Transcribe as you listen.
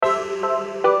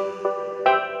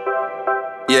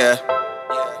Yeah.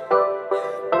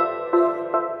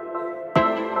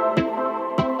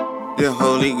 The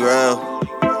Holy Grail.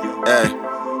 Ay.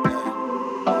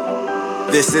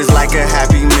 This is like a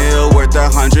happy meal worth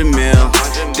 100 mil.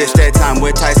 This that time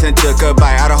where Tyson took a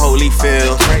bite out of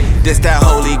Holyfield. This that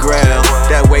Holy Grail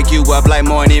that wake you up like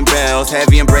morning bells,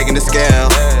 heavy and breaking the scale.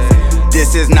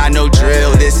 This is not no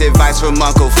drill, this advice from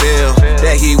Uncle Phil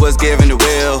that he was giving the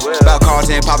will about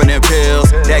Carlton popping them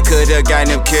pills that could've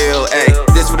gotten him killed. Ay,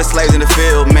 this for the slaves in the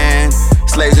field, man.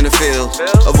 Slaves in the field,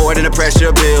 avoiding the pressure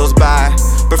of bills by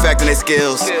perfecting their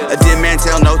skills. A dead man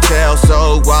tell no tale,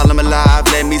 so while I'm alive,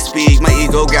 let me speak. My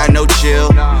ego got no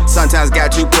chill. Sometimes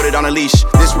got to put it on a leash.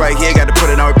 This right here got to put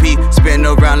it on repeat. Spin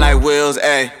around like wheels,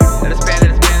 ayy. Let it spin,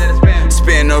 let it spin, let it spin.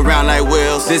 Spin around like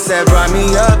wheels. This that brought me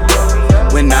up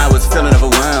when I was feeling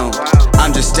overwhelmed.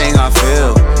 I'm just staying how I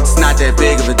feel. It's not that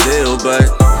big of a deal, but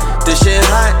this shit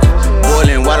hot,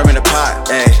 boiling water in the pot,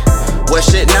 ayy. What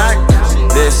shit not?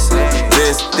 This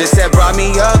that brought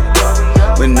me up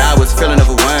when I was feeling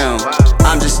overwhelmed.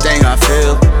 I'm just staying how I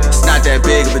feel. It's not that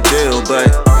big of a deal,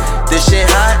 but this shit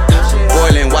hot,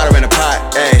 boiling water in a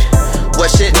pot, ayy.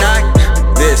 What shit not?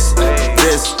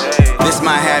 This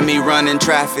might have me running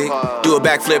traffic. Do a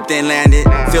backflip, then land it.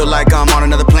 Feel like I'm on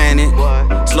another planet.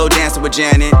 Slow dancing with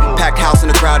Janet. Packed house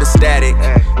and the crowd is static.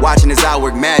 Watching his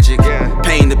outwork magic.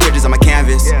 Painting the pictures on my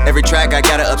canvas. Every track I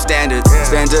gotta up standards.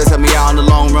 Standards help me out in the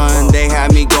long run. They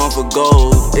have me going for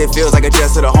gold. It feels like I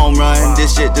just hit a home run.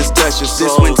 This shit just touch your soul.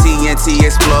 This when TNT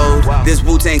explode. This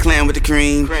Wu-Tang Clan with the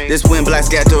cream. This when blacks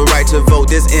got the right to vote.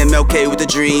 This MLK with the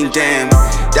dream. Damn,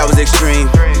 that was extreme.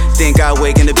 Think I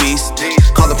waken the beast.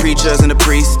 Call the preachers and the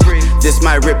priest. This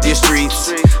might rip your streets.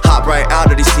 Hop right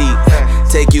out of the seat.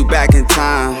 Take you back in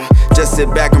time. Just sit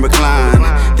back and recline.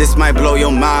 This might blow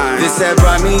your mind. This that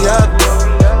brought me up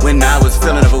when I was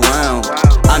feeling overwhelmed.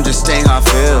 I'm just staying how I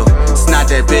feel. It's not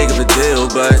that big of a deal,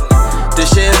 but this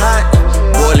shit hot,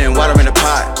 boiling water in a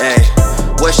pot, ayy.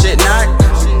 What shit not?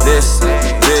 This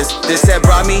that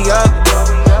brought me up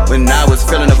when I was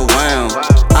feeling overwhelmed.